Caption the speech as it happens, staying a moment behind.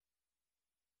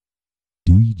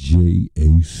DJ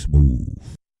A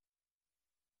Smooth.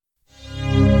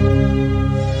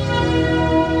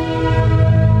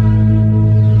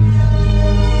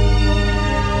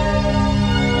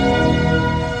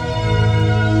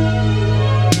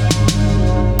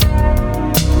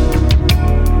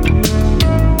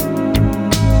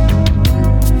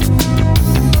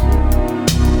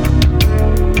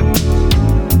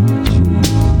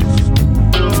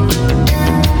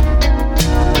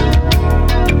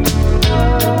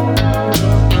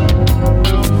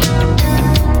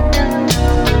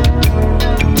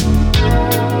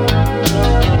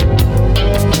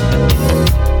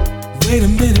 Wait a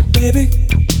minute, baby,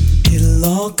 it'll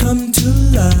all come to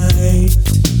light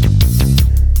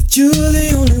that you're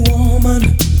the only woman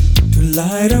to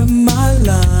light up my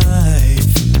life.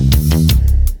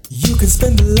 You can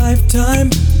spend a lifetime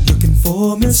looking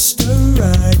for Mr.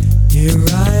 Right. Here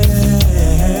I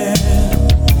am,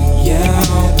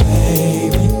 yeah,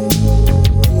 baby.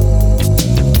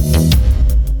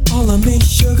 All of me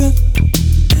sugar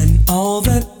and all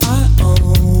that I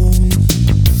own.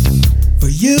 For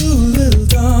you, little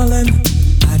darling,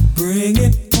 I'd bring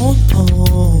it on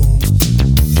home.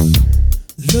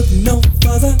 Look no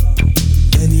further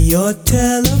than your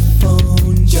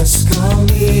telephone. Just call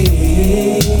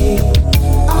me,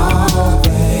 oh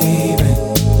baby.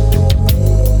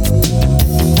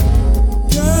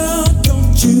 Girl,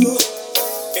 don't you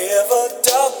ever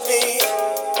doubt me.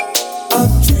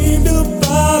 I've dreamed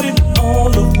about it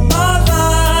all of my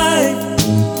life,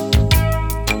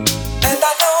 and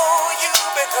I know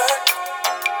you've been hurt.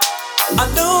 I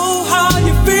know how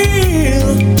you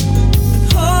feel.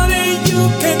 Honey, you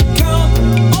can count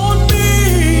on me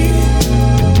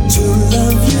to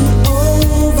love you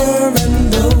over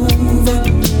and over,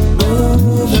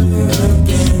 over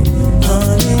again.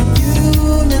 Honey, you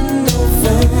need no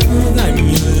friend. I'm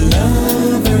your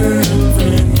lover and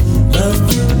friend. Love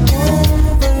you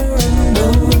over and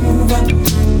over,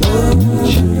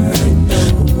 over and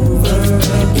over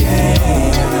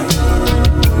again.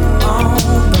 Oh,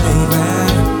 baby.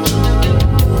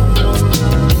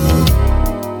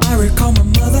 I recall my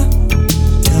mother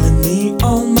telling me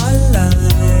all my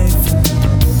life,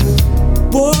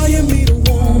 boy, you meet a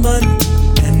woman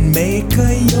and make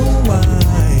her your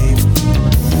wife.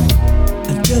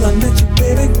 Until I met you,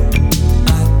 baby,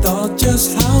 I thought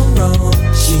just how wrong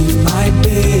she might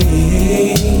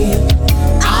be.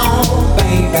 Oh,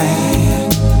 baby.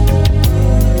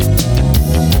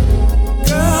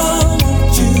 Girl,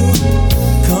 won't you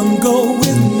come go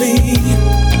with me?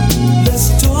 Let's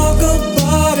talk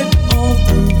about it all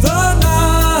through the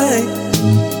night.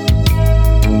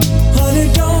 Honey,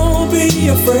 don't be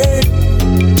afraid.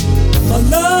 My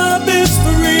love is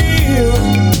for real.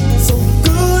 So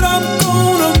good, I'm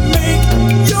gonna make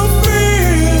you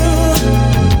feel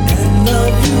and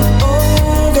love you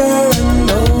over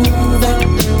and over,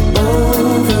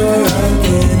 over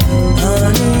again.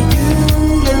 Honey,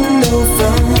 you don't know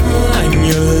fun. I'm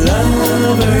your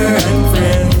lover and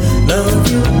friend. Love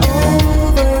you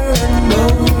over and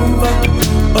over,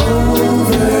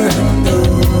 over and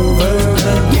over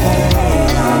again.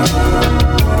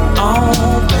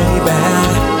 Oh, baby.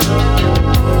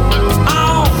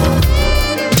 Oh.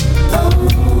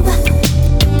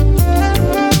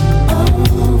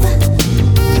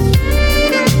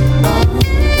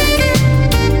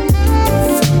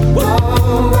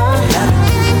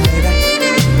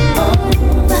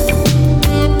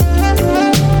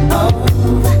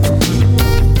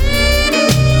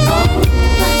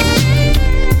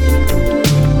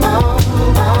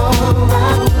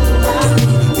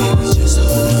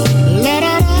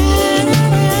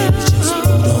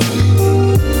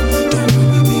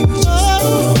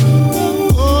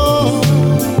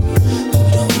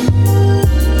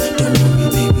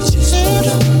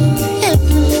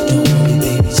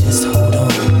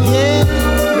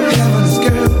 Heaven's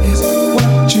girl is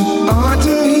what you are to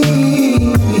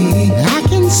me. I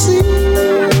can see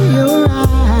your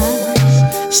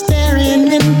eyes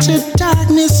staring into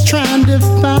darkness, trying to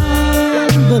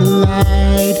find the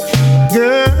light,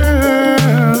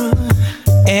 girl.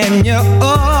 And you're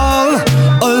all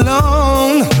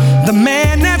alone. The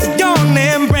man that's gone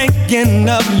and breaking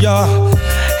up your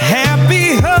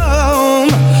happy home.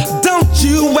 Don't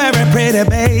you worry, pretty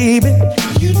baby.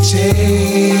 You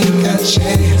take a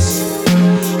chance,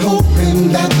 hoping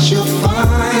that you'll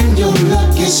find your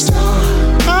lucky star.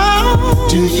 Oh,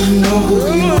 Do you know who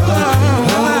you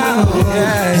are? Oh,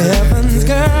 yeah. Heaven's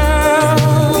girl.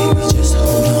 Baby, just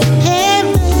hold on.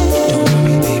 heaven, Don't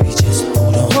worry, baby, just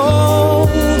hold on.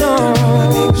 Hold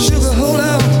on. Sugar, hold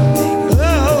on.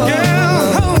 Oh, girl,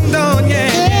 hold on, yeah.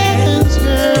 heaven's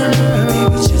girl.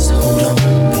 Baby, just hold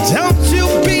on.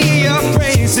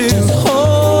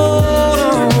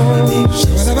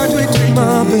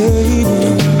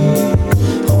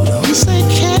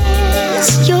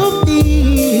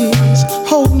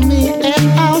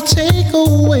 and I'll take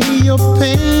away your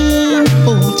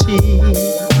painful tears,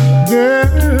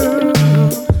 girl.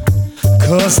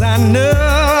 'Cause I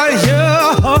know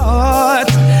your heart.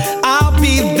 I'll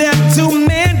be there to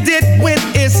mend it when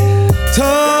it's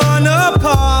torn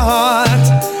apart.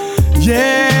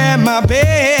 Yeah, my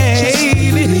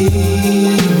baby.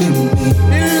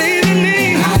 Believe in me.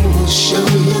 I will show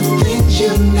you things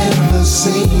you've never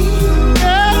seen.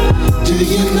 Do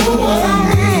you know what I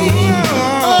mean?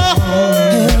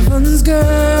 Heaven's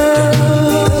girl,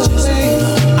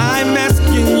 I'm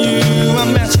asking you,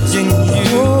 I'm asking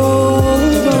you.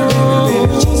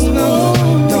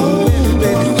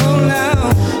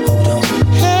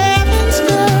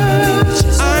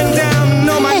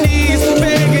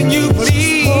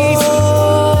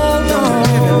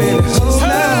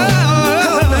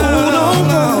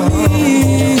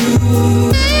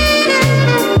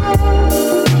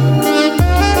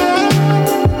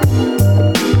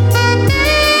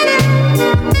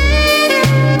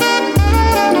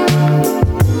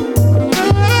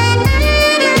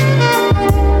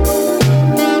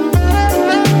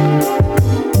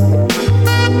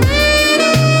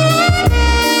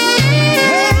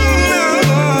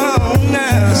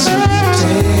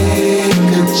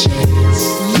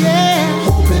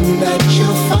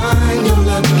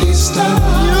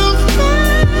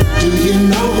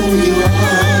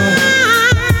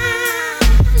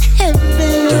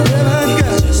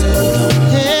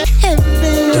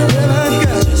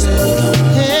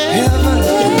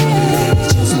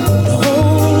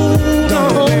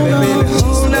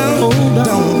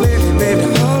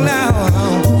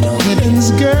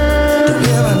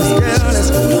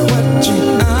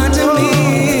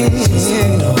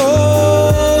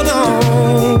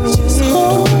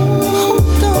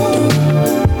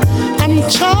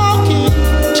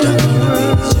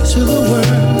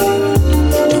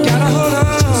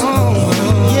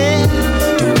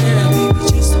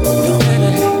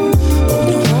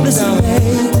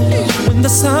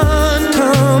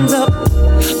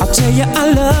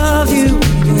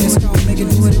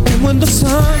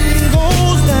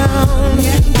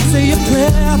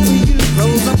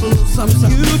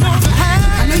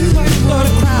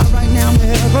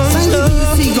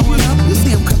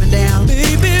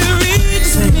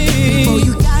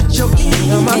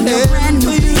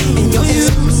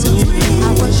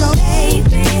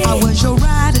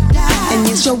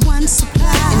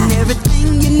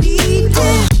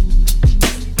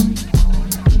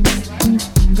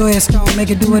 Go ahead, Stone,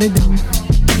 make it do what it do.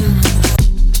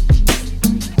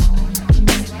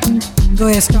 Go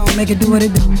ahead, Stone, make it do what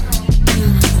it do.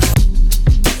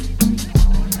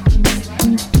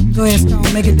 Go ahead,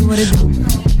 Stone, make it do what it do.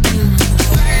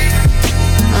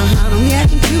 Don't be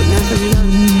acting cute now, 'cause you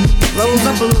done rose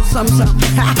up a little something,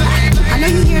 something. I know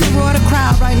you're hearing the roar of the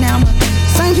crowd right now, but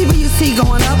same people you see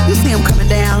going up, you see them coming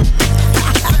down.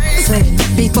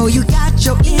 Before you got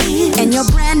your in and your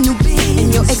brand new bin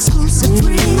and your exclusive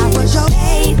friend, I was your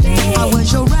baby, I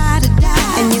was your ride or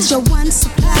die, and it's your one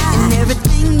supply and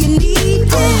everything you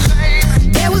need.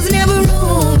 There was never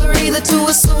room for either to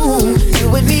assume you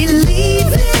would be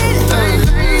leaving.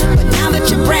 But now that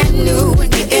you're brand new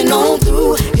and getting on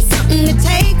through, it's something to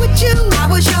take with you. I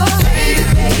was your baby,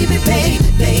 baby, baby,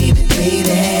 baby,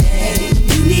 baby.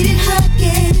 You needed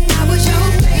hugging. I was your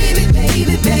baby,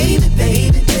 baby, baby,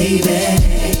 baby, baby.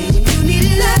 You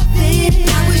needed loving.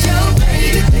 I was your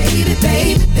baby, baby,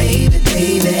 baby, baby,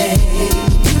 baby.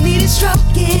 You needed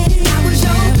stroking. I was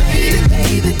your baby,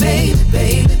 baby, baby,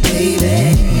 baby, baby.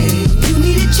 You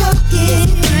needed choking.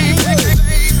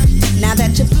 Now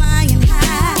that you're flying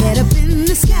high, head up in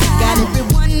the sky, got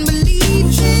everyone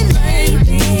believing.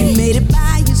 You made it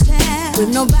by yourself with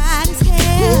nobody's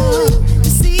help,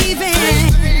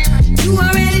 deceiving. You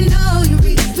already know you're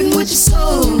reaping what you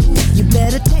sow. You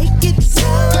better take it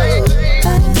slow.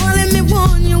 Well, let me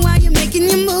warn you while you're making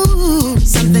your move.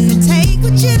 Something to take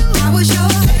with you. I was your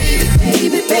baby,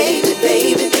 baby, baby,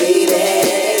 baby, baby.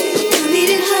 You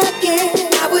needed hugging.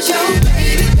 I was your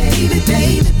baby, baby,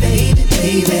 baby, baby,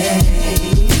 baby.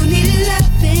 You needed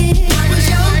loving. I was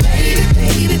your baby,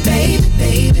 baby, baby,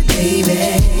 baby, baby.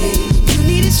 You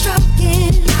needed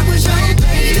stroking. I was your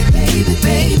baby, baby,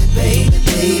 baby, baby,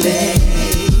 baby.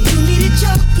 You needed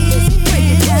choking. Break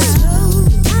it down slow.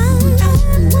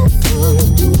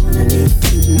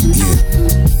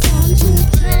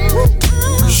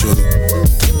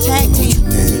 Tag team.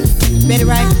 Better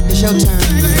right, it's your turn.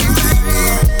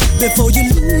 Before you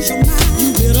lose your mind, you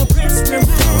better press the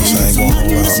right. So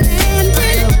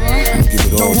understanding.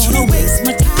 Don't wanna waste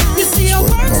my time. You see your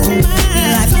words to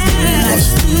mine.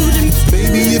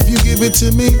 Baby, if you give it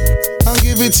to me, I'll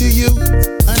give it to you.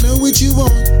 I know what you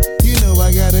want. You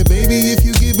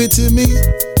me,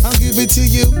 I'll give it to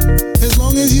you. As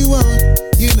long as you want,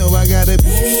 you know I got it.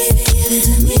 Baby, if you give it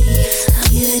to me, I'll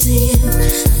give it to you.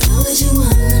 I know what you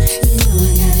want, you know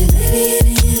I got it. Baby, if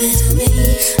you give it to me,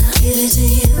 I'll give it to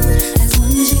you. As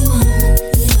long as you want,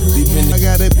 you know I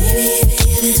got it. Baby, if you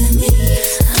give it to me,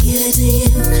 I'll give it to you.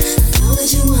 I know what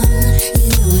you want, you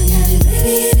know I got it.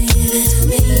 Baby, if you give it to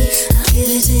me, I'll give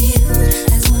it to you.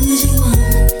 As long as you want,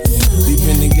 you know I got it. We've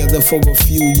been together for a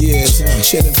few years,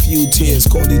 shed a few tears,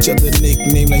 called each other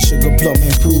nicknames like Sugar Plum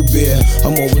and Pooh Bear.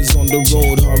 I'm always on the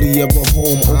road, hardly ever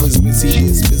home, always busy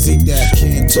this, busy that,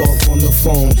 can't talk on the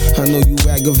phone. I know you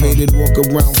aggravated, walk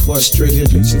around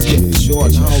frustrated, patience getting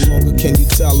short, how longer can you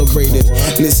tolerate it?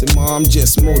 Listen ma, I'm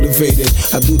just motivated,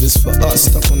 I do this for us,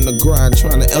 stuck on the grind,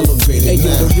 trying to elevate it. Hey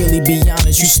yo, to really be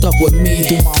honest, you stuck with me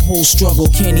through my whole struggle,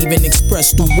 can't even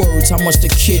express through words how much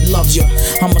the kid loves you.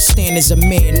 I'ma stand as a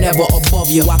man, never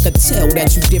above you. I could tell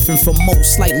that you different from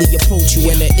most, slightly approach you.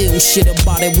 And the ill shit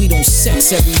about it, we don't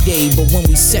sex every day, but when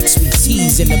we sex, we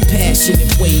tease in a passionate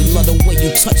way. Love the way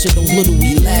you touch it, those little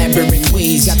elaborate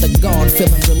ways. Got the guard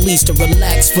feeling released to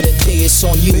relax for the day. It's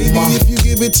on you, baby, ma. If you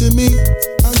give it to me,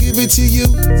 I'll give it to you.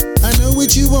 I know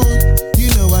what you want,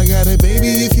 you know I got it.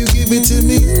 Baby, if you give it to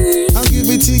me, I'll give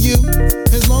it to you.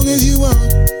 As long as you want,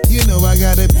 you know I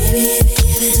got it. Baby, if you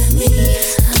give it to me,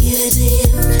 I'll give it to you.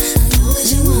 I know what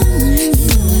you want, you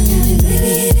know I got it.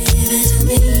 Baby, if you give it to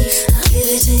me, I'll give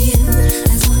it to you.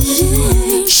 As long as you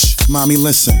want. Shh, mommy,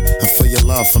 listen. I feel your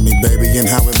love for me, baby, and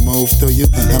how it moves through you.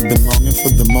 I've been longing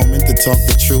for the moment to talk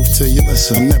the truth to you.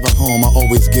 I'm never home, I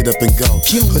always get up and go,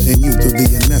 putting you through the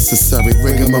unnecessary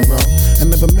rigmarole. I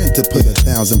never meant to put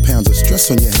 1,000 pounds of stress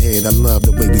on your head. I love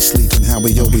the way we sleep and how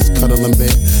we always cuddle in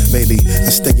bed. Baby, I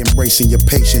stay embracing your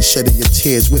patience, shedding your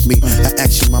tears with me. I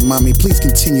ask you, my mommy, please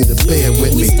continue to bear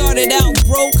with me. We started out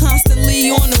broke,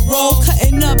 constantly on the road,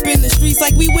 cutting up in the streets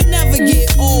like we would never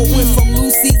get old. Went from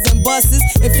Lucy's and buses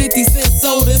and 50-cent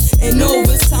sodas and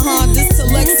Novas to Hondas to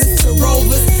Lexus to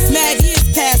Rovers. Mad years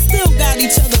past, still got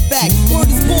each other back. Word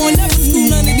is born, never screw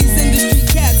none of these industry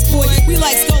cats, boy. We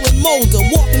like Skull and Molder,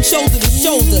 walking shoulder to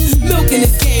shoulder, milking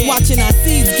this game, watching our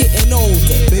seeds getting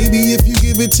older. Baby, if you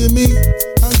give it to me,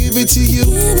 I'll give it to you.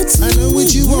 I know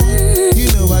what you want,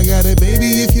 you know I got it.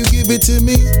 Baby, if you give it to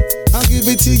me, I'll give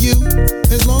it to you.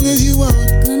 As long as you want,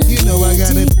 you know I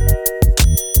got it.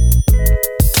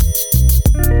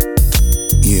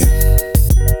 Yeah.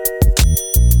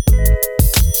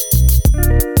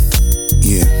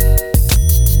 Yeah.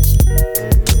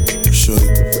 Shorty,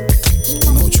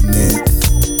 I know what you need.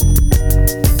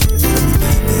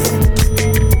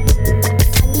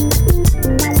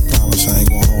 I promise I ain't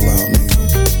gonna hold out, nigga.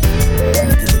 I'm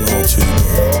gonna give it all to you,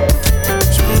 man.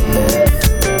 Sweet Lord.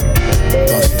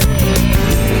 That's it.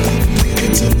 Give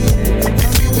it to me,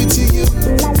 I'll give it to you.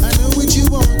 I know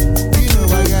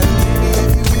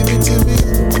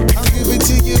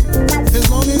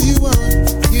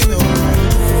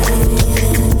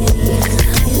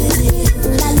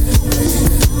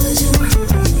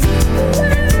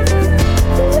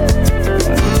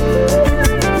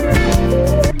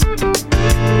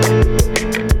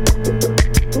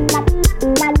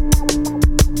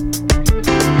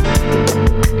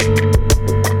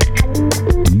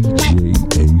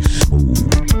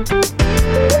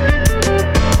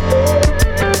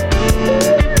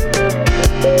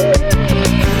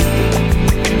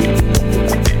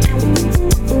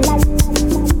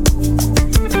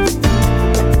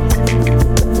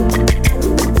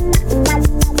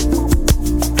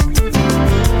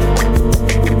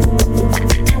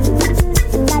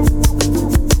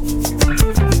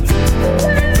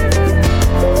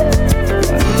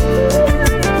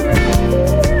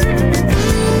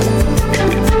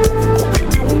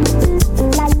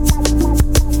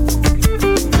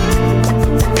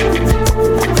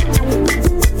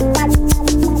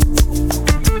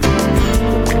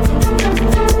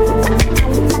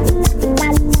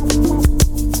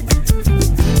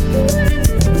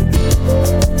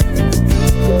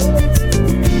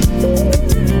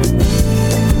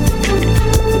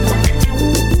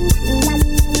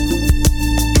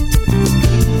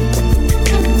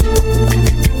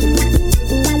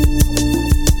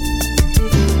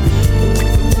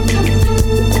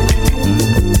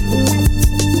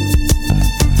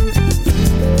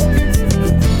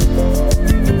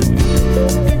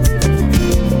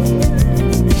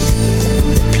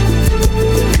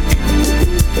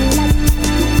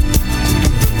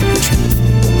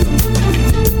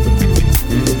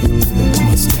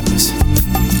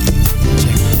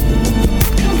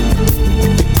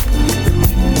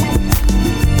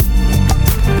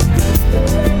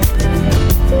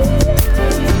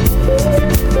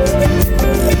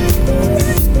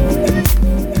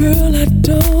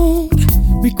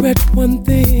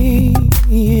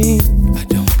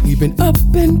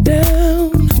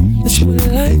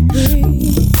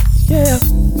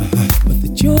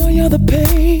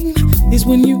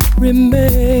when you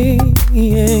remain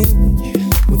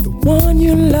with the one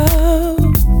you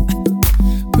love.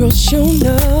 Girl, show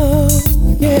love,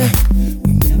 yeah.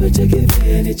 We never took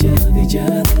advantage of each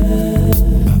other,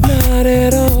 not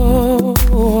at all.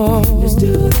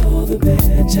 Understood all the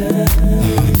bad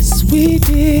times. Yes, we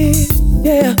did,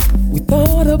 yeah. We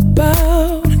thought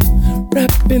about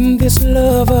wrapping this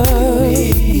love up.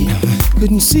 We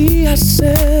couldn't see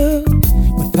ourselves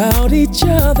without each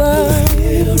other.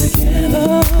 We're still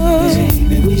together,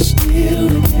 baby, we still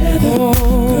together.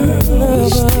 Girl, we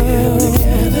still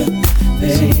together,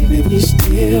 baby, we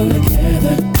still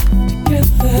together.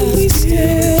 Together, we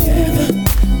still together,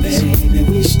 baby,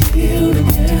 we still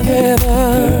together.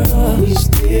 Girl, we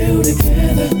still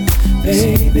together,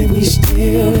 baby, we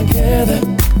still together.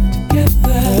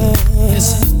 Together.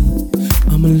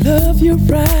 I'ma love you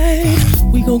right.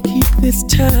 We gon' keep this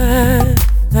tight.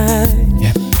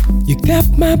 Yeah. You got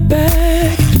my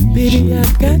back, baby, I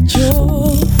got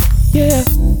yours. Yeah,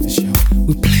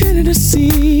 we planted a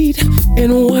seed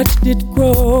and watched it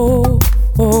grow.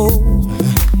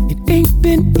 It ain't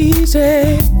been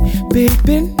easy,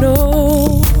 baby,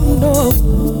 no.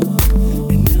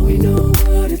 And now we know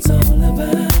what it's all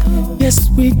about. Yes,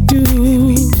 we do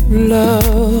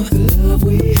love the love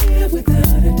we have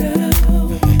without a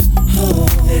doubt. Oh,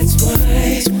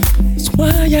 that's why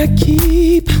I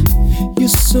keep you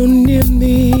so near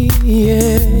me,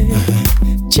 yeah.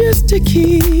 Just to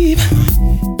keep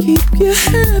you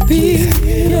happy,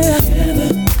 yeah.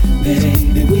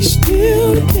 Baby, we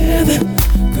still together.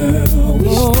 Girl, we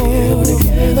still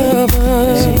together.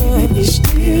 Baby, we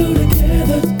still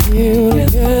together.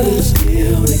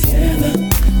 Still together.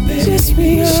 Yes,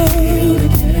 we are. Still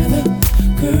together.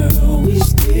 Girl, we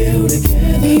still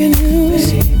together. Me and you.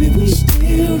 Baby, we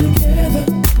still together.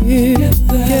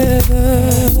 Together.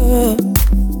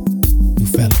 You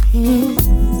felt me.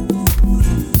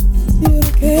 Still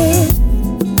together.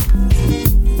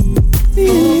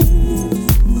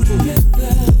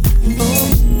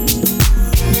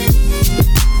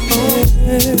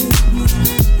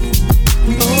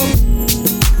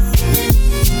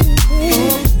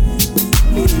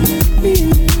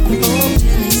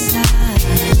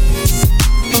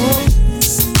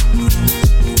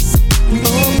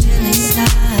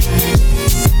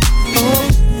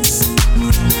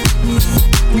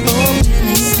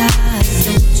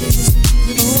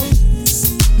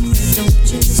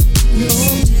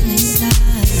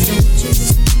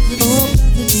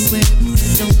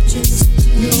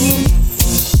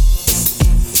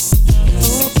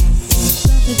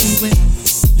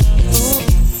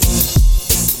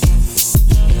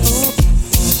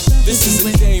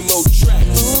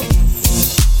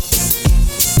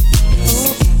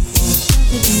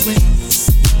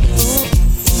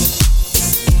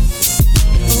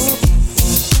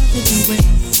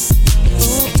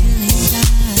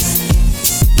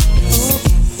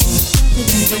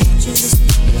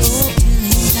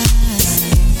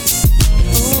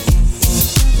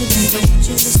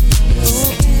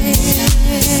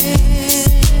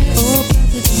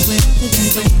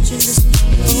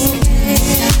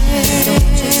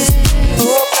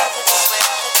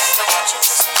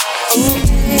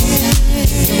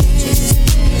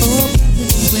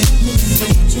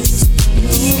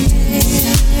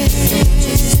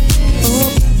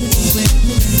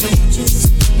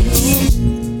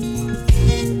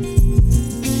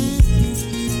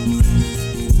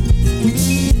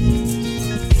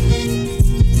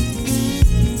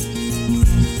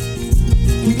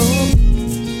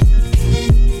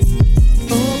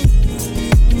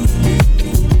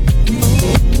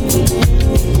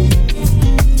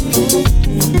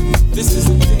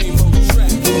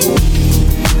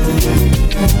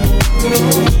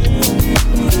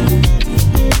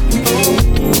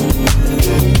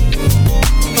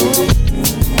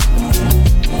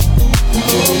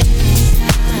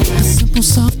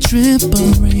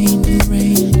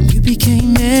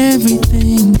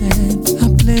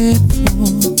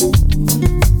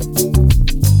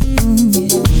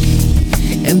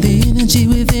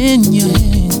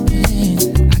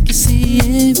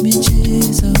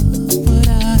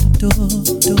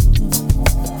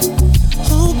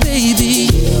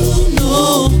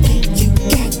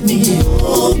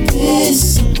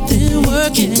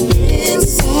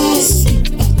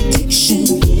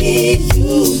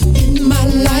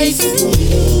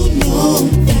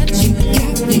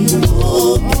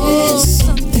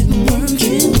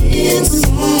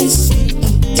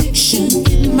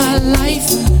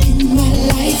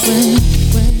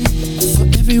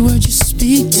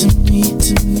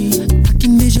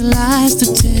 visualize the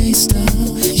taste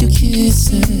of your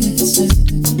kisses.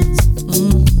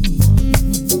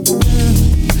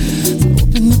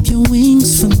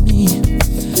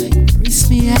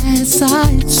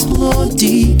 resides more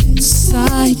deep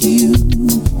inside you.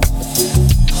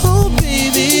 Oh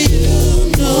baby,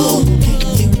 you know that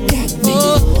you got me.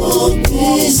 Oh,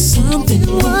 there's something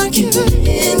working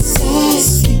inside.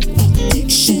 Sweet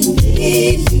addiction,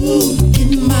 need you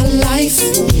in my life.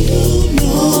 You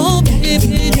know that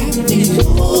you got me.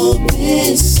 Oh,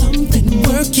 there's something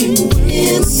working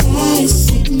inside.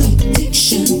 Sweet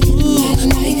addiction in my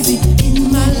life,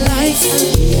 in my life.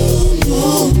 You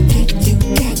know that you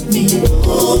got me.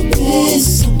 Oh, there's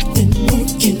something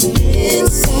working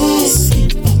inside.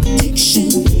 Sweet addiction,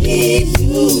 need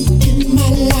you in my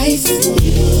life.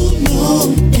 You know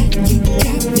that you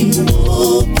got me.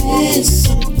 Oh, there's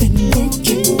something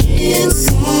working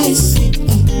inside. Sweet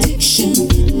addiction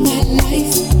in my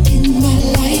life, in my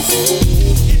life.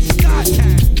 It's God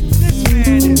time. This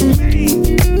man is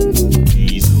made.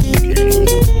 He's okay.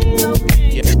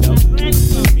 Yeah, no,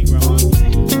 don't be wrong.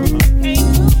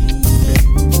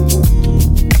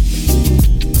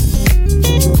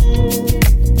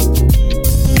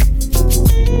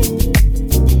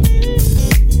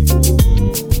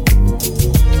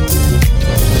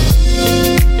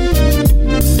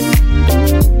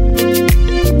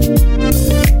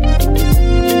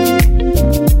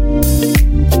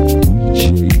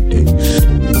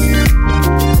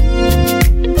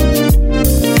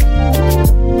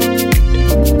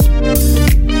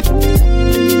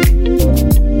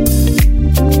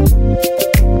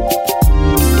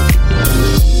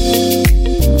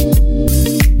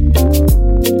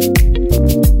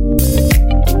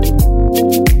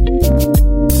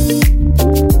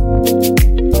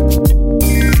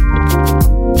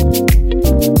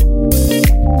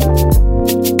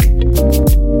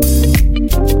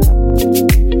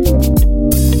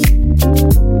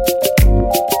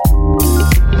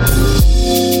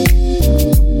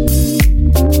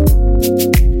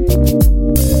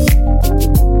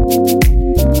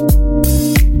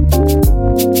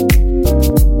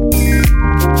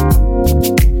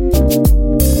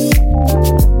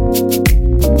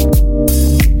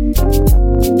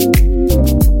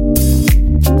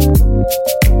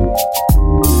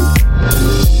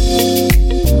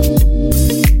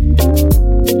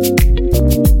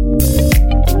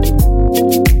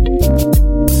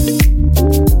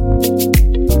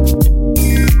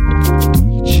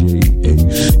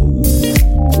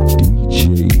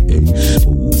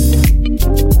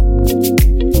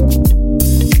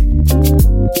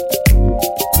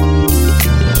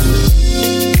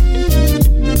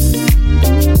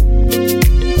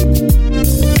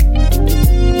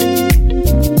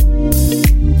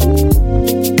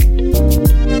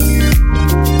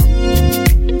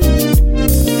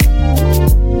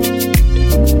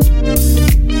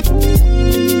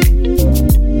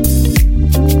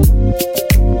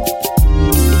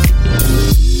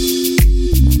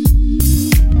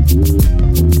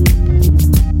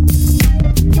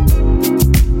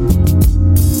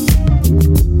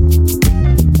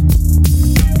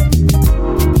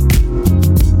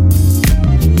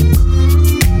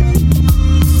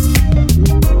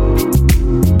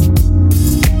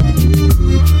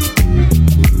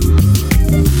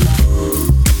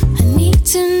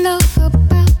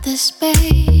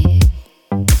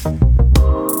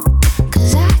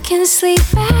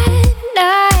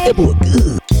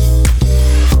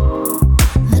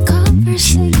 The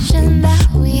conversation that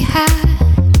we had,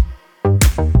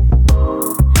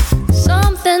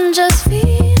 something just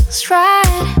feels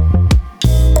right.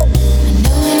 I've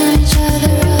known each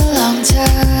other a long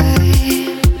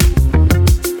time.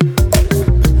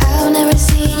 I'll never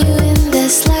see you in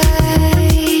this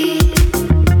light.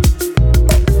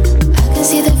 I can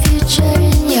see the future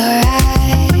in your eyes.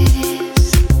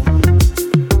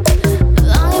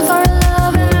 Longing for a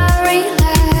love and I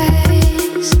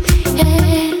realize,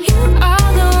 and you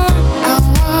are the one I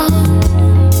want.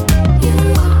 You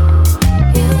are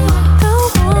the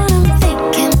one I'm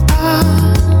thinking of.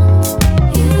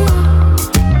 You are.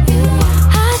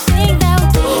 I think that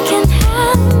we can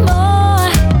have more.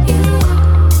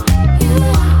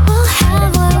 We'll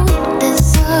have what we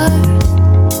deserve.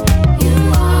 You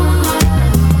are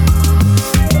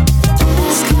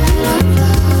this kind of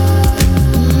love.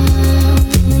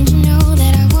 And you know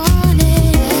that I want it.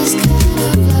 This kind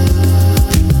of love.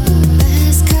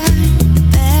 Best kind.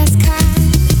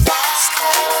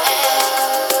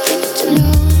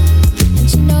 And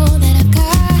you know that I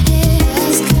got it.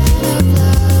 This kind of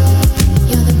love.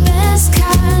 You're the best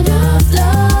kind of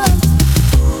love.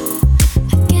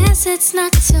 I guess it's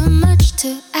not too much to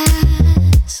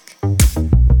ask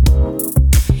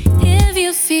if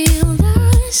you feel the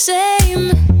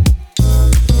same.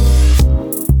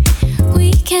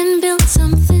 We can build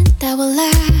something that will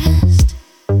last.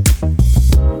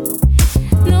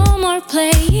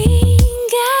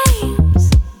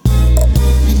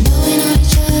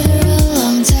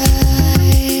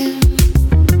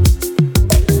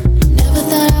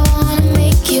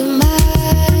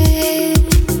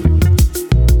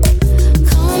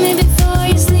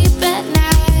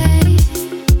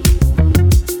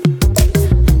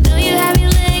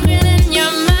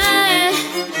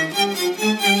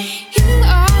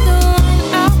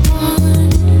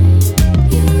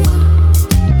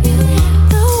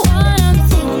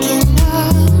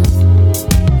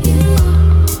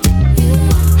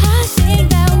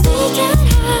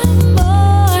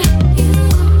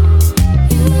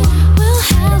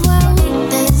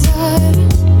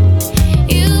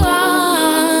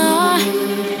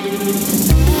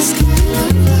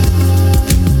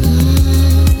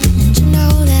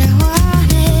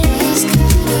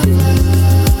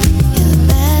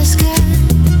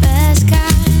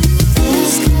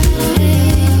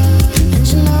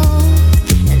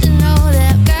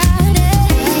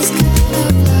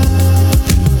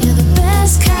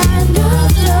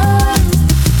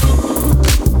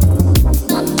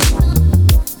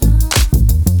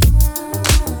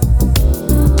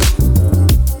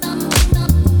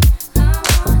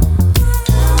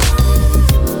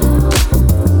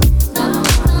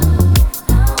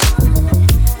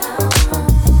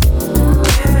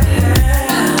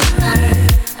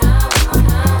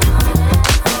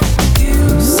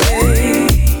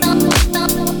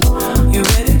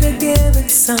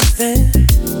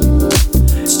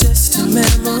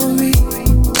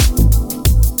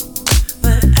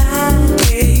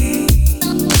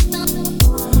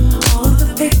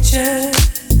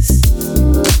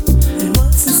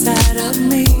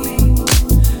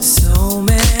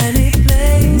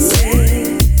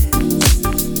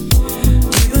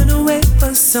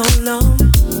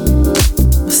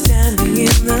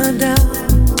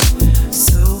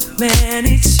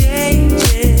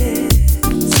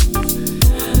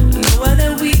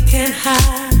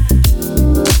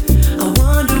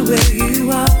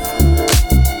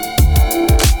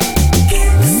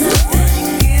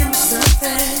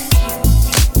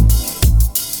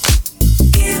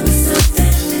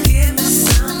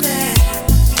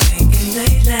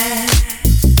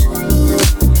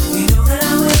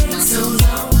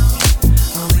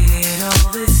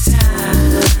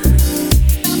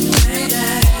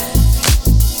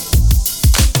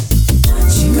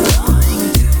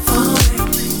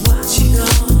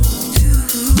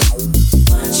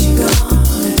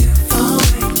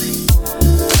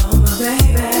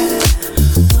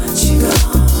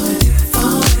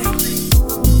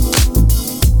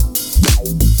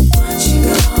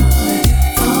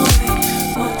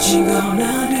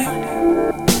 gonna do?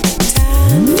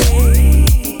 Time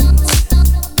fades.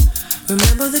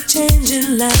 Remember the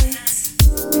changing lights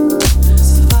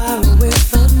so far away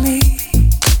from me.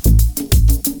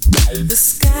 The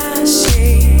sky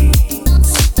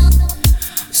shades,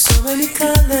 so many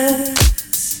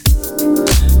colors,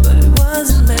 but it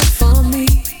wasn't meant for me.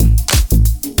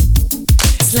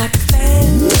 It's like a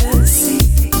fantasy,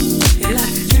 you're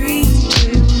like a dream to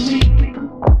me,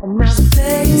 and now the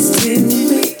place to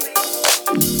me.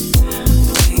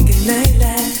 Thinking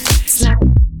lately, it's like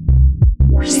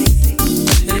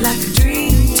you're like a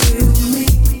dream to me,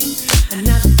 and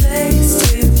now the place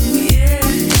to me. Yeah.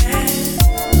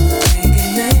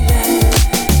 Thinking lately,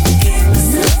 give me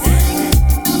something,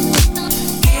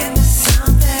 give me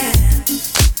something,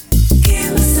 give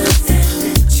me something.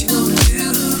 What you gonna do?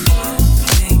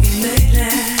 Thinking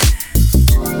lately,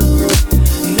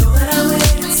 you know that I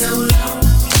waited so long.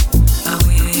 I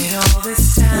waited all this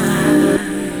time.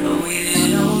 I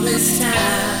waited all this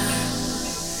time.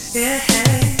 Yeah.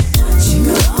 What you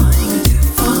gonna do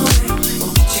for me?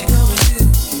 What you gonna do?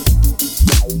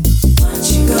 What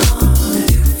you gonna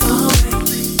do for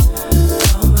me?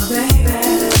 Oh my baby.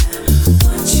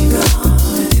 What you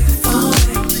gonna do for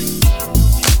me?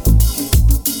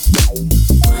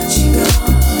 What you gonna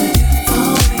do for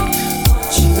me?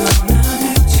 What you gonna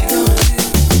do?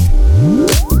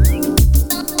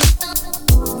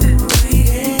 Been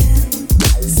waiting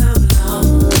so long.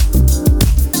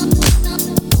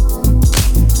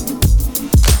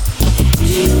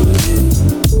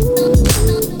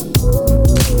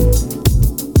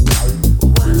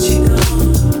 What you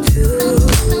gonna do?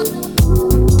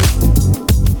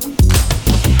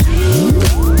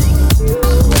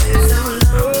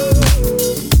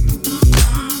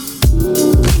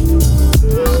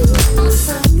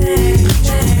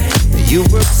 You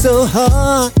work so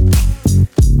hard,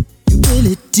 you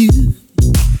really do.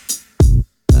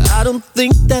 I don't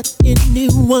think that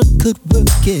anyone could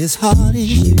work as hard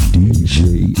as you.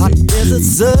 Hot as the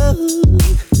sun,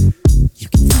 you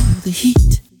can feel the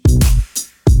heat.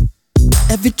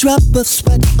 Every drop of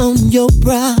sweat on your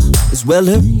brow is well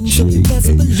earned, so you best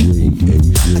believe.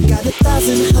 I got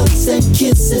 1,000 hugs and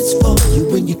kisses for you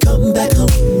when you come back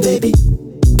home, baby.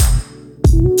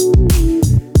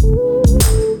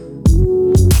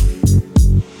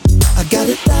 I got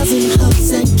 1,000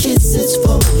 hugs and kisses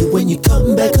for you when you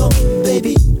come back home,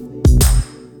 baby.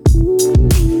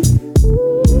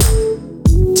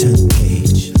 Turn the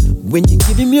page. When you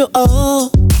give him your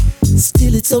all,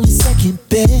 still it's only second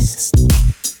best.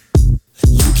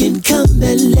 You can come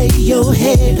and lay your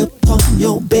head upon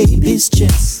your baby's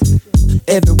chest.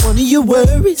 Every one of your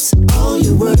worries, all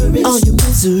your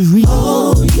misery,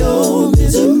 all your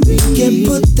misery. You can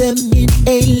put them in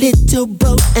a little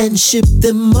boat and ship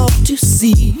them off to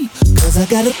sea. 'Cause I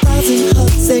got 1,000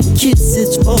 hugs and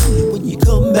kisses for you when you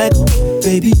come back home,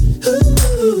 baby.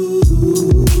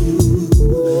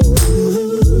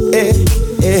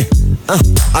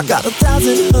 I got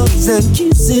 1,000 hugs and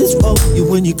kisses for you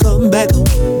when you come back home,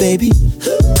 baby.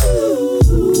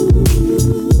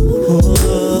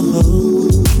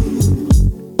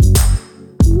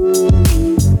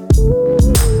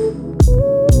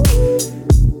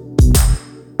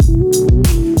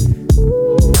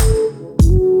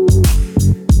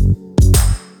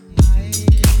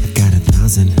 I got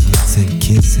 1,000 hugs and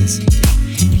kisses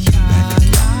when you come back home.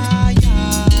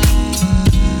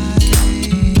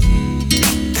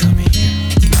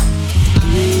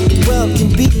 Can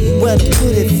be, well, to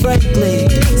put it frankly,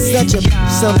 such a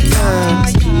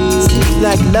sometimes. Seems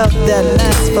like love that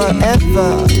lasts forever.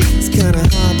 It's kinda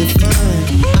hard to find.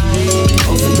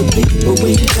 Most of the people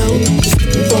we know just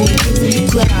won't really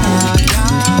cry.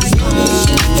 As long as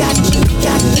you got you.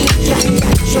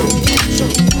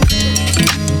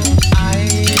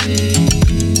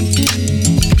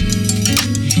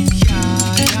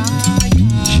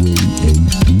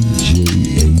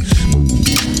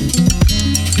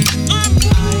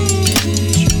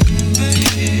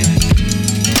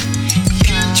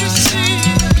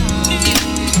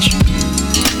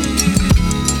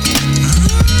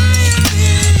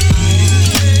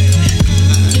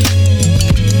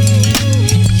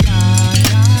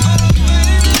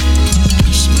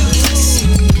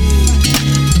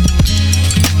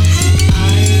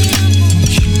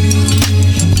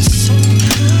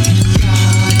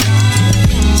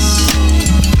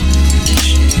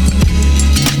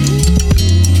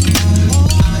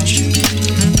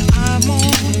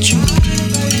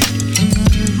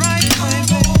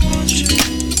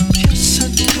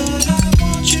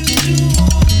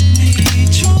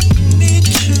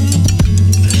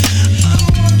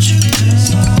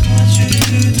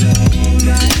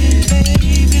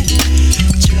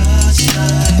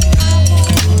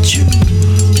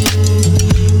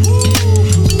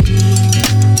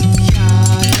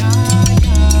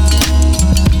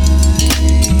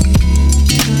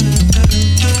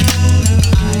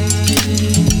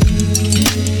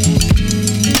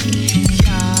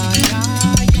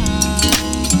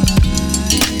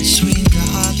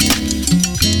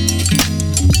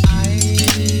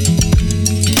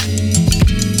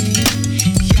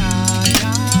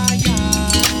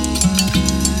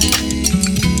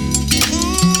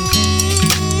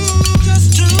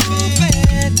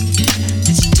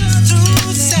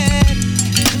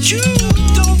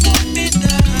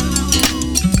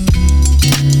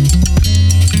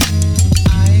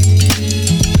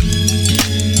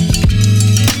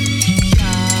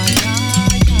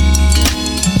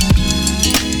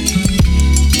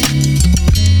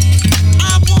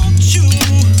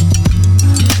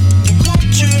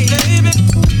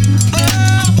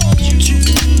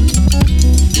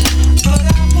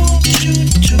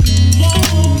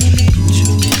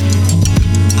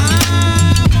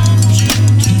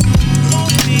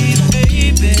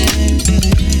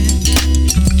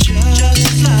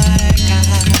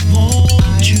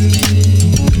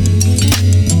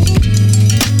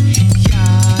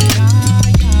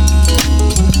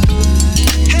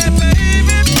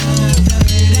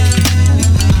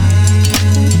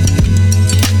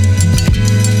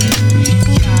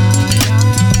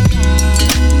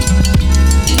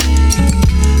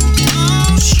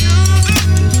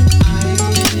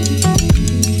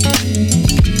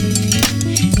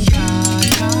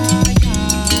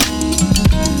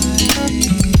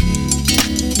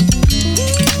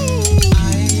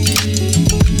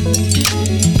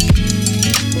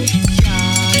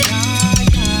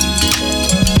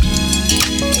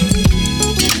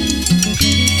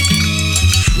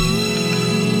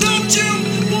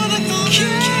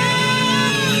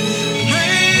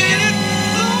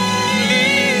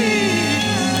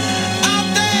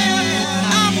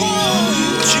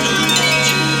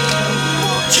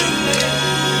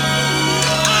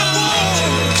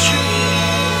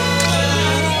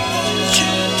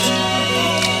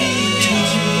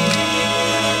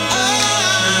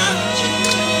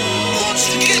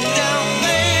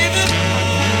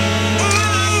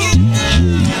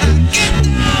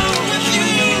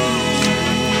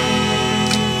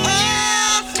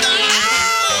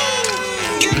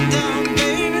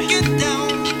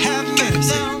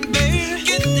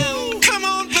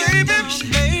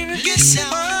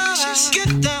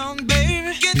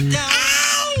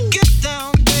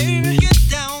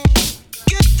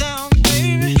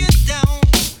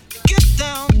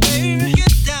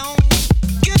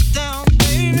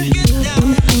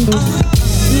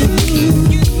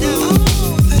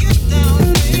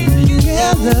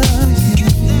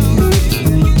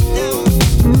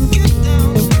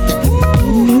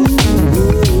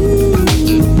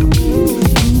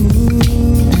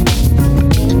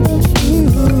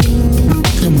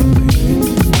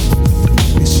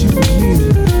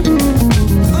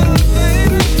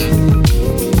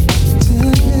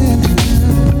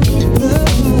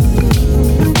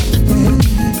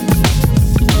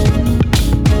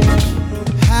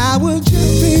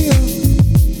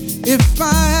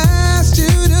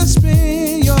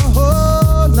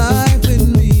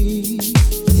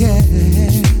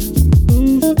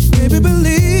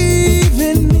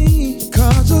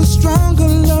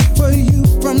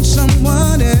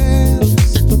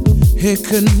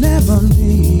 could never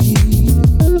be.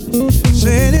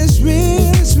 Said it's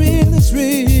real, it's real, it's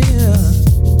real.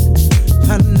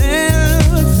 I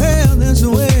never felt this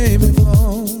way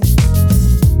before.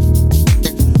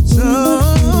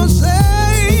 So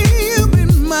say you've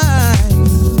been mine.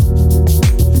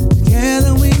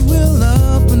 Together we will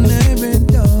open every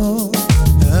door.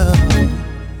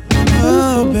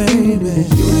 Oh baby,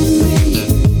 you and me.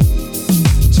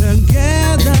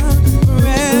 Together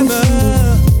forever.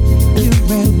 You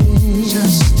and me,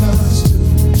 just us two.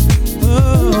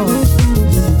 Oh,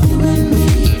 you and me,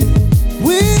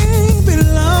 we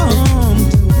belong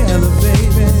together,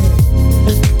 baby.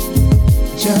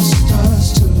 Just us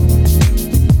two.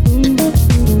 You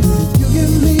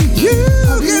give me,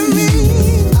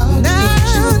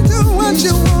 now do what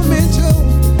you want me to.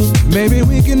 Maybe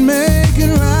we can make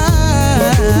it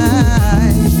right.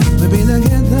 We'll be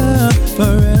together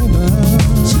forever.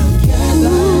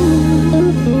 Together,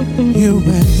 you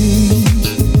and me.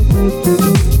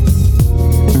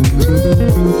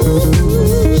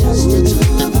 Just the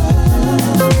two of us.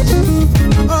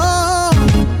 Oh.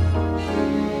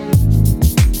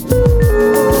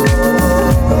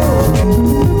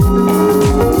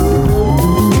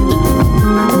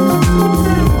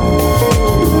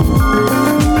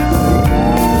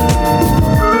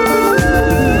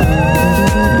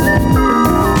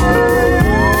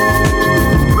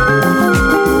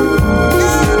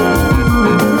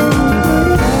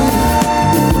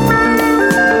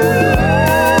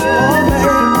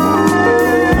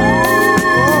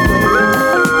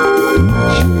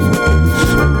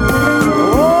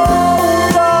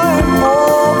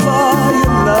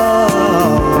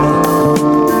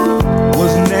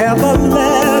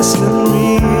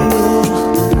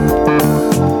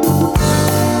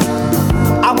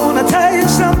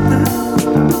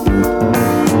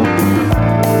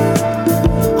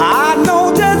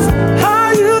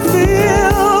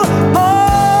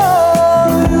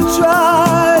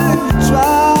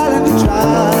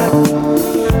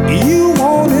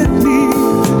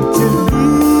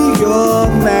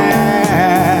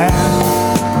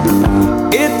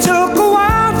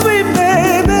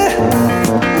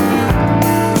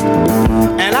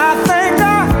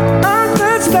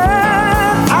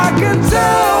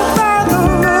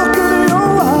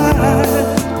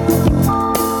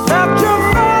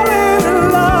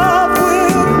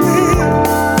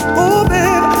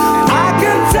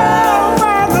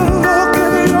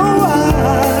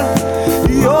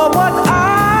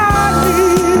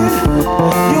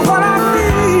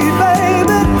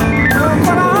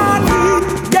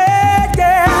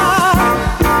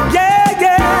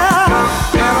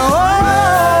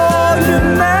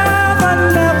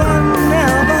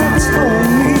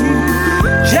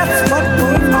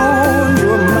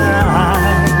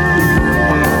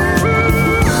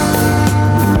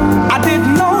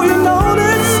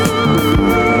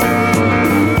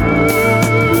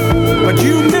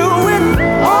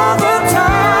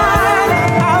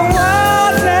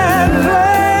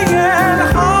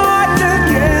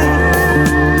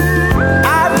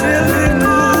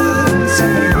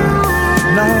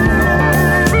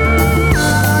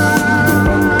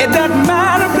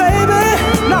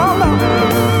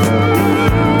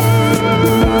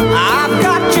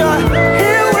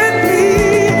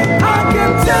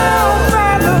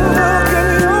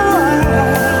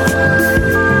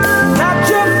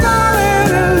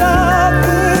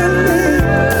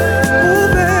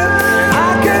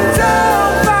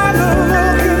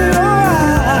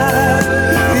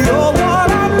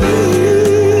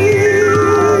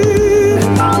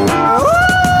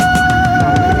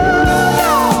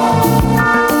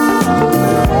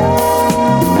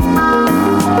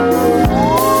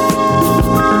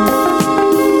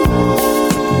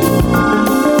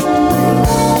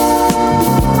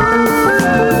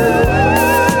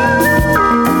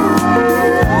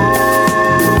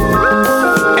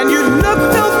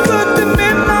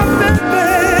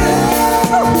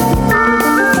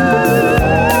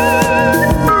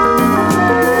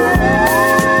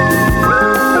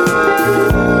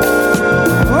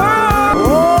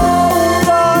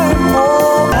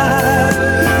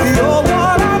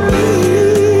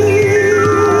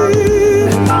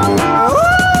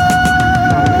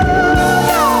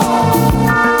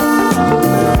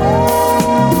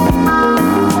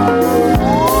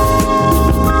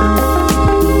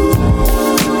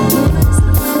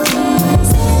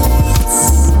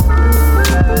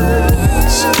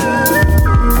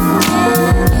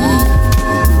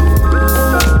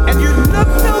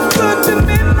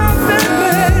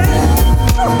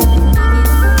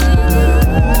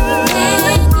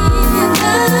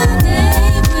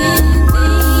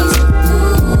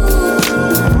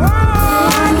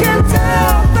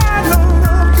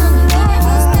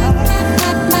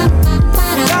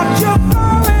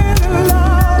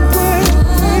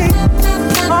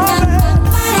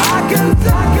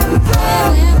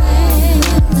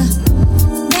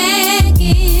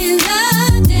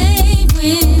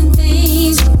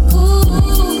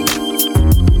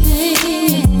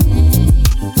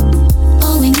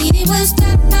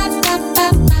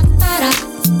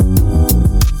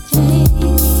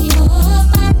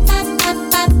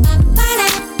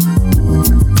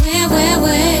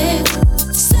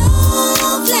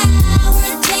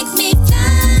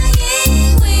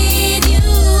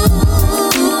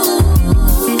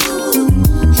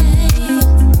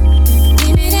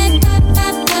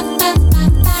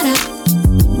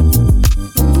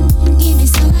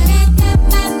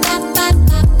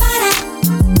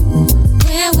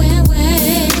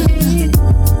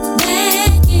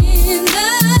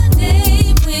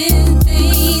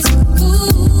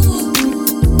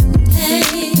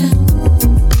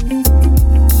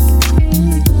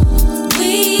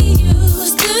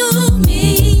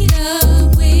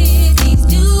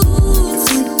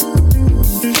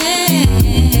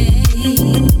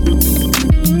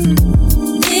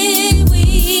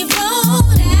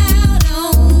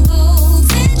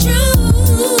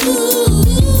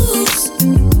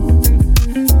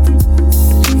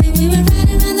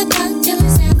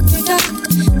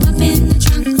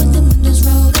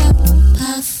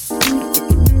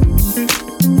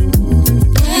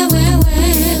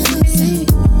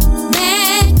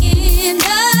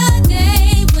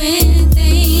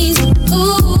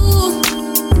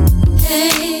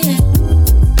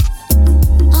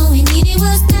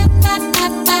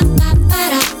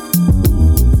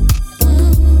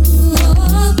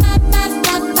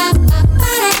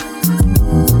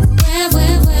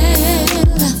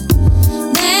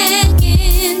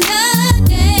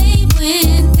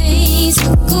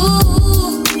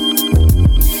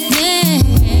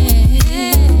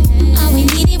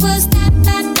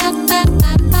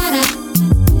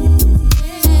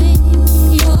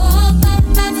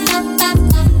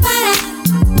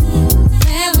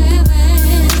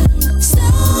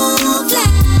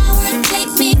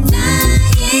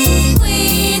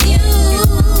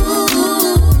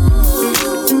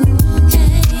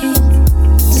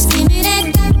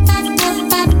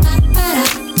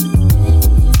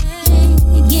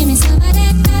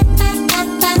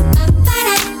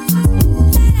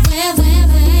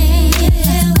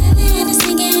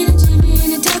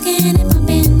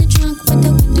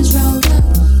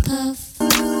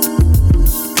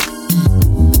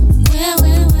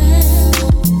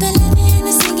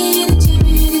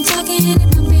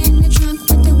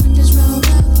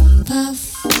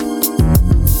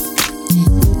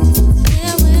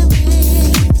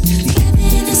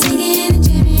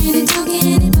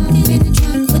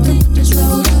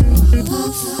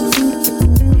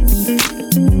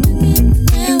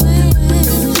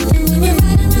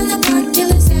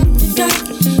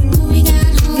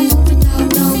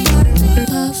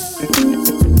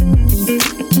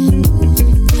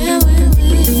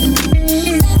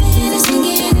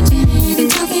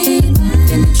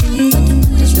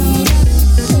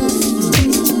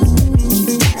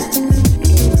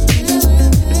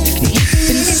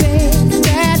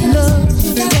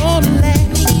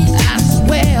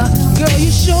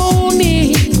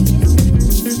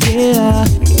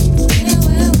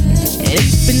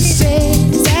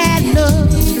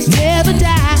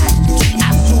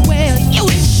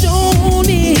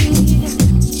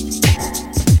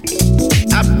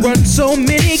 Run so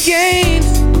many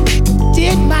games,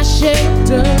 did my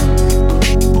shelter.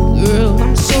 Girl,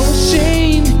 I'm so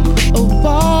ashamed of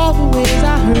all the ways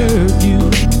I hurt you.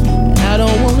 I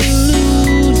don't wanna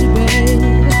lose you, babe.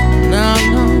 No,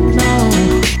 no, no.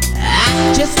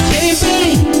 I just can't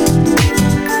believe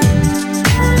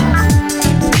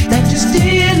that you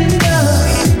still in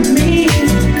love with me.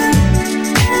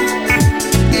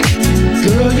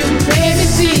 Girl, you made me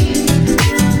see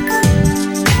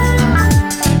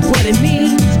what it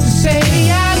means to say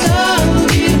I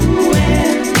love you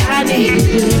and I need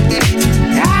you.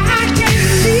 I can't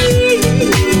believe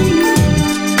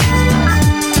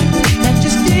that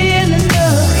you're still in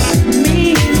love with me.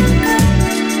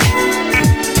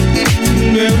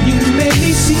 Girl, you made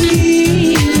me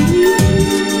see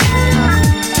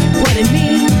what it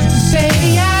means to say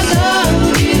I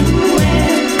love you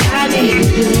and I need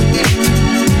you.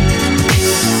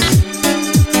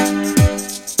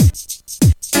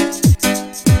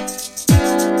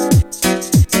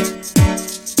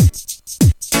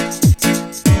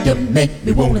 You make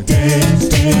me wanna dance,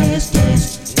 dance,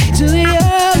 dance To the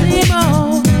early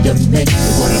morn. You make me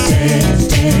wanna dance,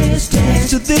 dance, dance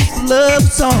To this love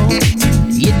song.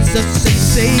 It's a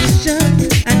sensation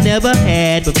I never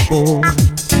had before.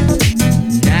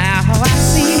 Now I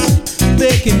see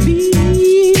there can be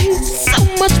so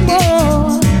much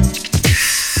more.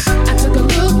 I took a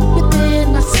look within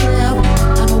myself.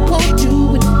 I don't want you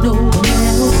with no one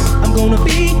else. I'm gonna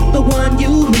be the one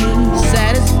you need.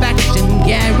 Satisfaction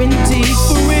guaranteed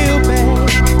for real, babe.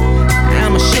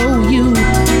 I'ma show you.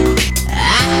 I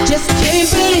just can't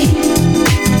believe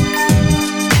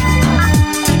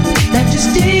that you're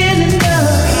still in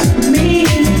love with me.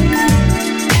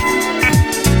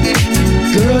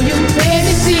 Girl, you made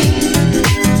me see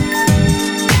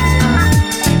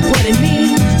what it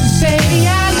means to say I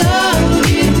love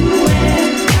you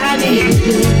and I need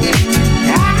you.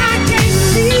 I can't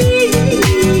believe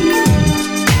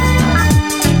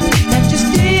that you're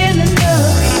still in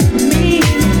love with me.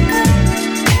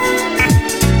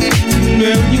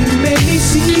 Girl, you made me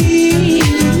see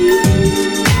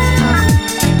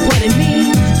what it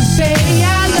means to say I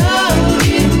love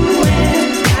you and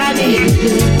I need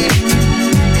you.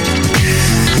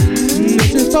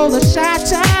 This is for the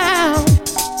Chi-Town.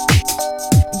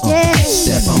 Yeah.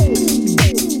 Step on.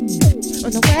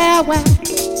 On the wild, wild.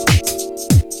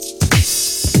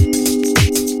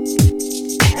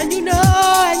 And you know,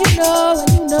 and you know,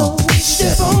 and you know.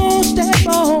 Step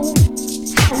on.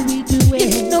 How we do it.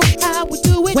 You know how we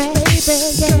do it. Well, baby,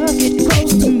 girl, get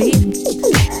close to me.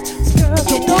 Girl,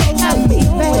 you know how we do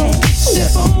it.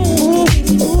 Step on.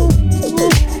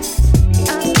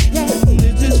 Yeah.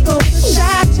 This is for the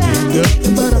Chi-Town.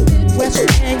 For the Midwest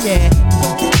man, yeah.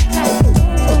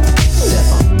 Step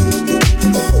on.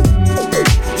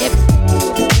 Yep.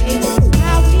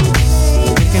 How we do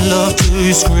it. Making love to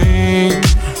your scream.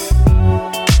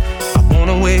 I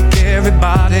wanna wake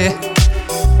everybody.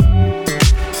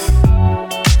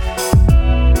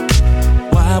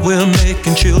 While we're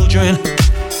making children,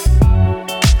 I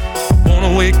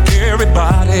wanna wake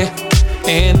everybody.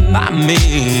 And I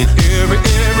mean every.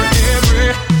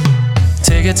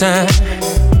 Take your time.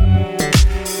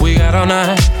 We got all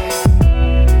night.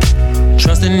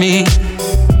 Trust in me,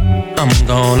 I'm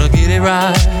gonna get it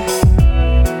right.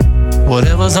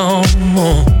 Whatever's on,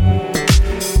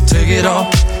 take it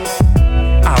off.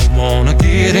 I wanna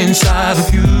get inside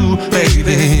of you,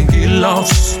 baby, get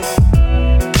lost.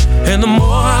 And the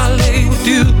more I lay with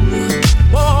you,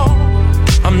 oh,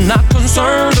 I'm not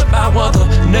concerned about what the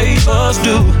neighbors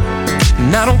do.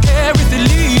 And I don't care if it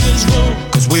leaves room,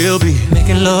 cause we'll be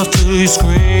making love till you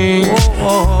scream.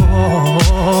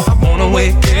 Oh, I wanna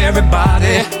wake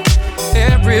everybody,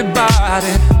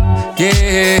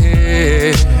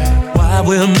 yeah. While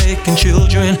we're making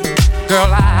children,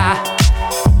 girl, I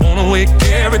wanna wake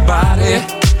everybody.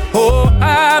 Oh,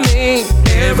 I mean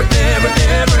every.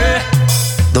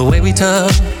 The way we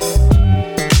touch,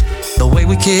 the way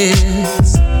we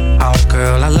kiss. Oh,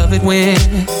 girl, I love it when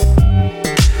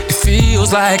it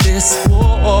feels like this.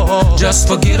 Oh, just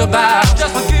forget about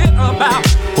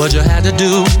what you had to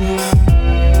do.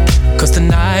 Cause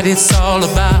tonight it's all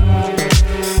about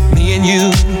me and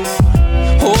you.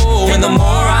 Oh, and the more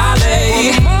I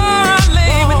lay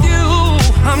with you,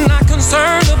 I'm not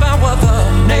concerned about what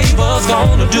the neighbors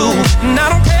gonna do. And I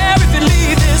don't care if it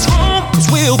leave this room, cause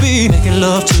we'll be making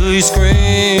love till you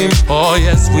scream. Oh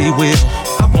yes, we will.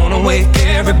 I wanna wake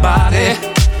everybody.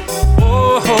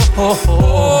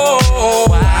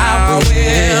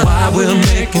 While we're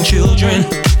making children,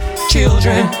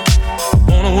 I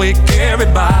wanna wake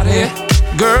everybody.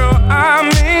 Girl, I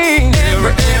mean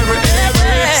every.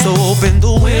 So open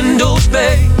the windows,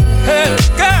 babe. Hey,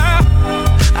 girl,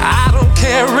 I don't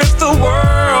care if the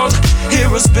world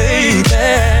hears us, baby.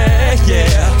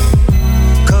 Yeah,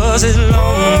 'cause as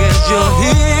long as you're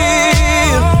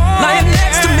here, now you're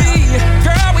next to me,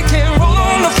 girl, we can roll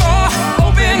on the floor,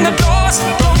 open the doors,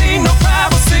 don't need no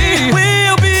privacy.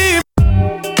 We'll be.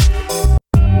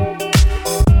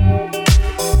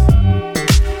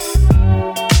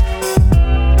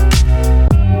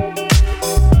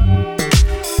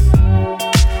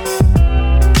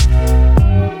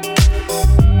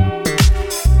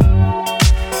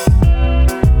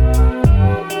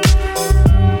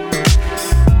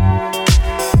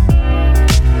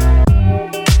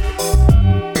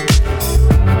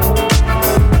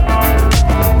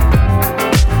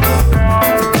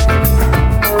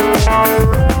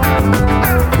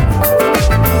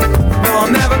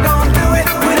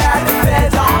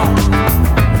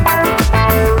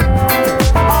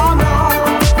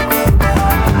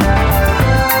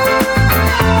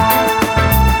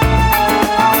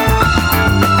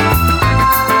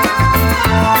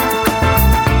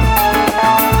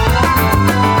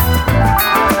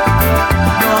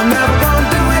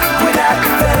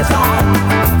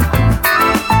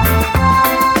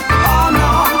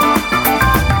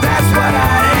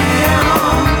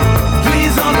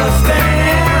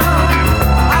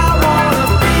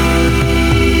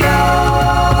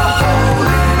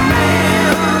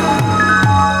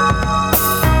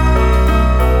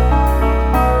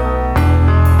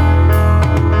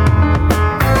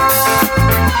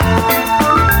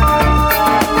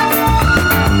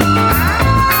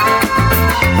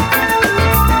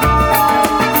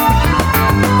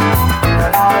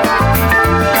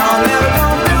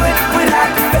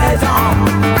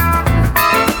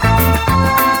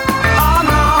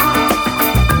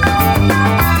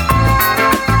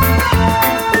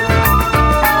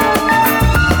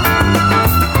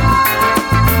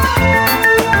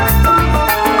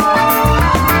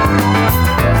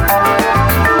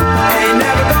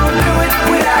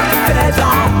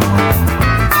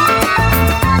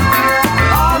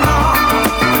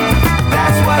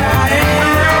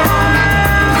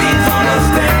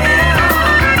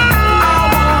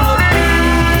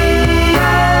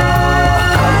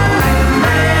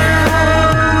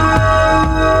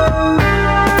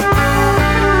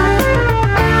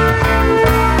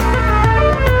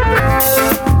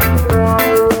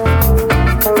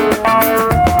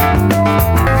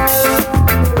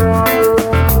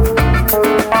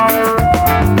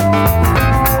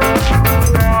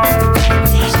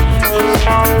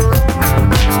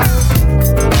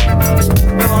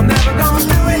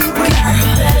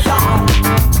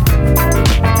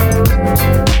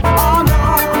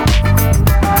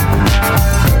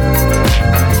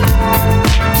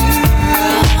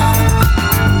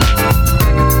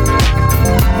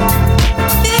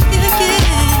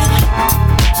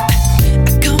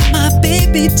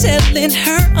 telling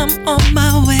her I'm on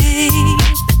my way.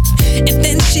 And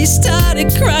then she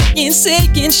started crying,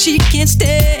 saying she can't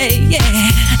stay. Yeah,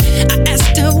 I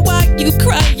asked her why you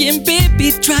crying,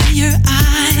 baby, dry your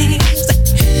eyes.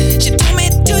 She told me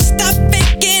to stop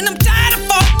faking, I'm tired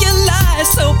of all your lies.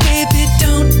 So baby,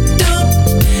 don't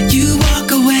you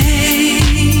walk away.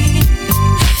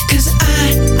 'Cause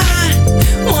I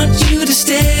want you to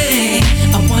stay.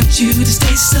 I want you to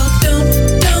stay, so don't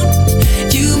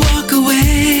you walk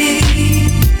away.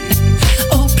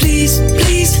 Oh please,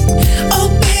 oh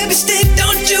baby, stay,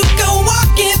 don't you go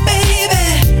walking, baby.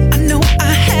 I know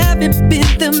I haven't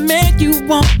been the man you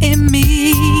want in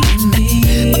me,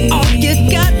 but all you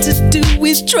got to do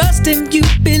is trust and you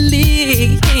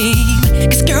believe.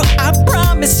 'Cause girl, I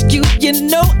promise you, you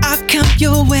know I'll come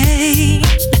your way.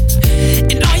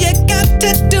 And all you got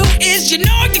to do is, you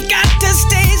know you got to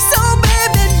stay. So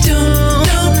baby, don't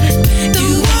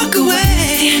you walk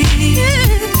away. Yeah,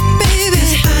 baby,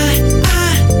 'cause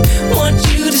I want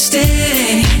you to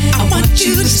stay. I want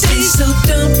you to stay. So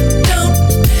don't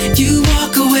you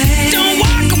walk away. Don't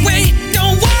walk away.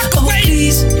 Don't walk away.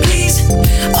 Please.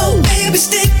 Oh baby,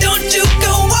 stay. Don't you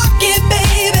go walking,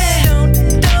 baby.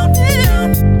 Don't,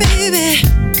 baby.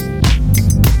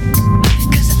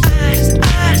 'Cause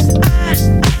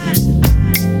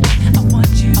I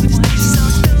want you to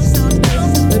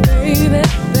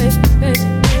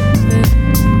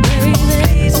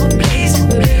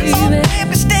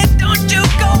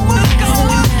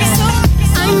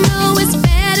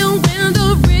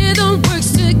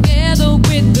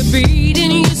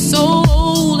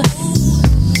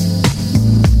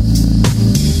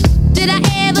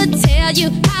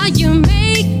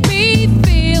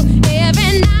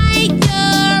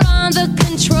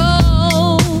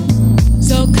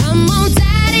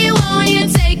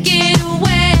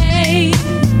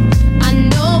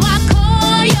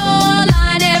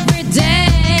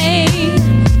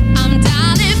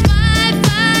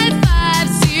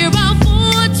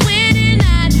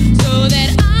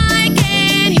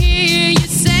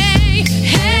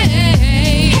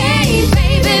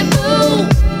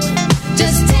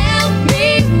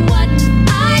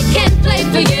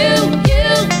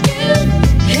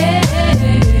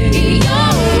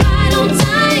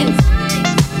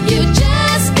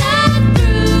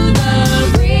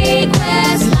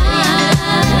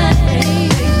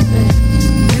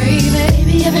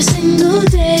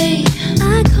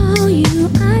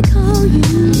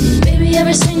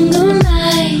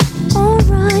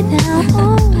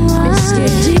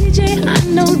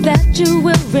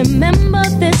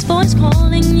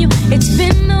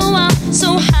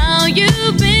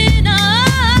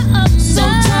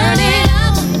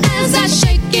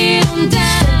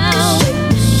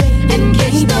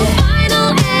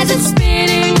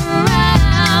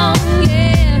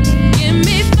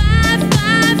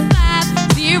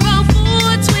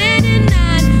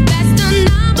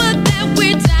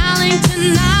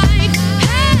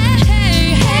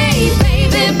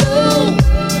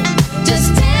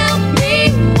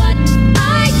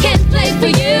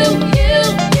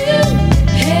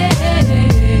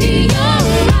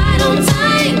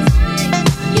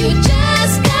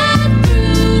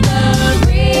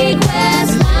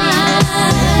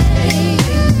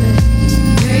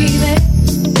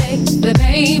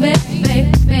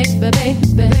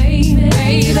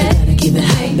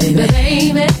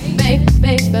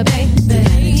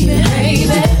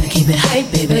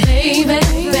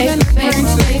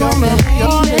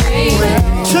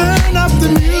the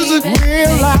music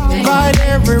real loud, invite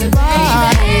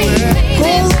everybody. Go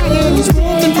right in the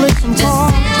smoke and play some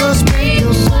cards, just make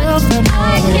yourself at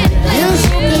home. It's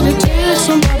okay to take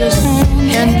somebody's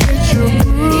hand and get your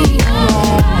groove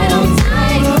on.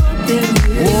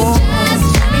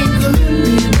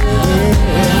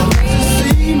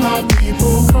 See my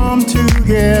people come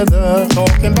together,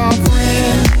 talking about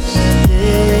friends,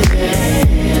 yes,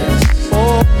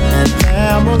 oh, and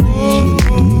family.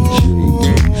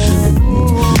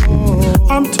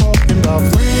 I'm talking about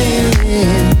friends,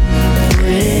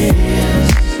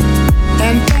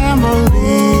 and family.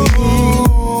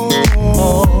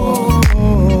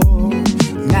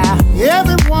 Now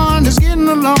everyone is getting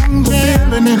along,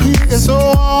 feeling it here is so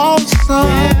awesome.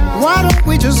 Why don't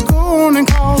we just go on and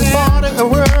call this party a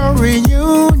world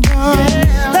reunion?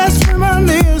 Let's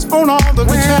reminisce on all the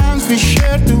good times we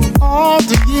shared through all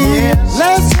the years.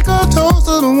 Let's take a toast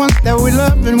to the ones that we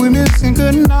love and we miss and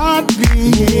could not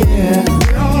be here.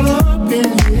 We're all up in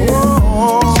here.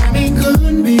 Oh, Sammy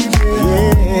couldn't be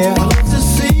there. I love to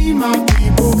see my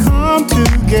people come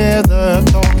together,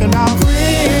 talking about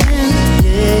friends,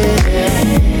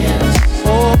 yes,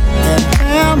 oh, and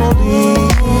family.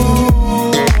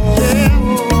 Yeah.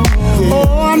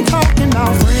 Oh, I'm talking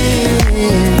about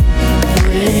friends,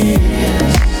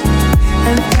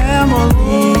 and family.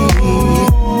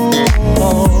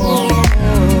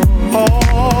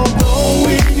 Although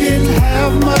we didn't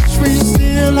have much, we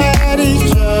still had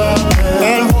each other.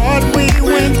 And what we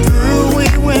went through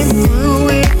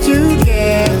it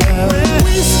together.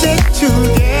 We stick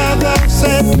together,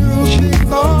 said through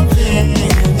people.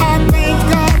 I thank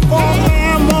God for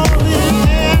family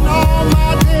and all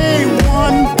my day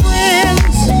one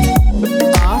friends.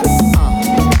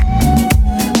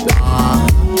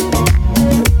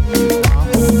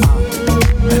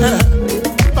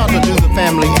 About to do the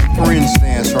family and friends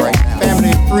dance right now. Family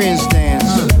and friends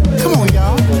dance. Come on,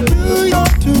 y'all. Do your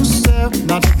two-step.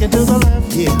 Now take it to the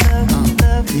left. Yeah.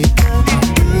 Left, yeah.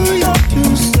 Do your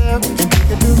two-step and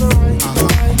take it to the right.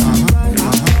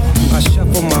 I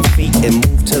shuffle my feet and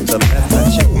move to the left. I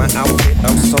check my outfit,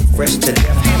 I'm so fresh to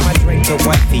death. Hand my drink to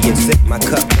wifey and sip my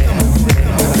cup down.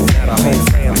 Now the whole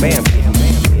fam bam.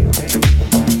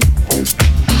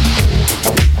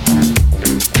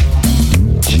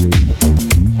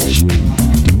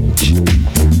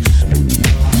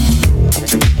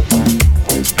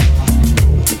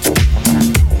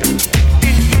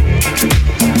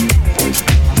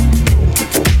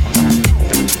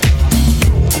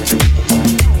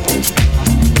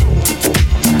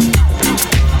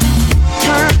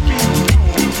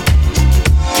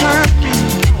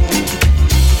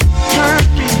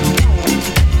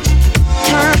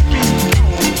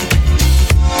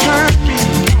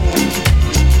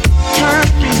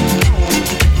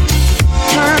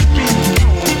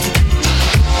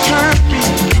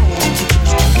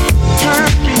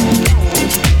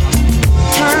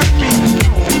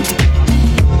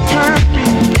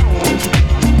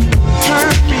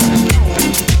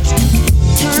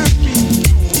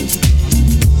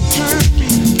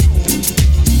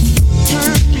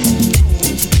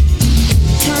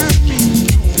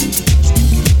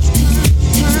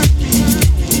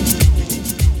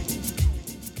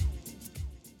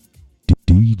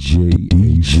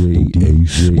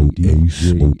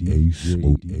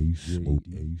 A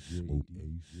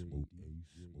smoke.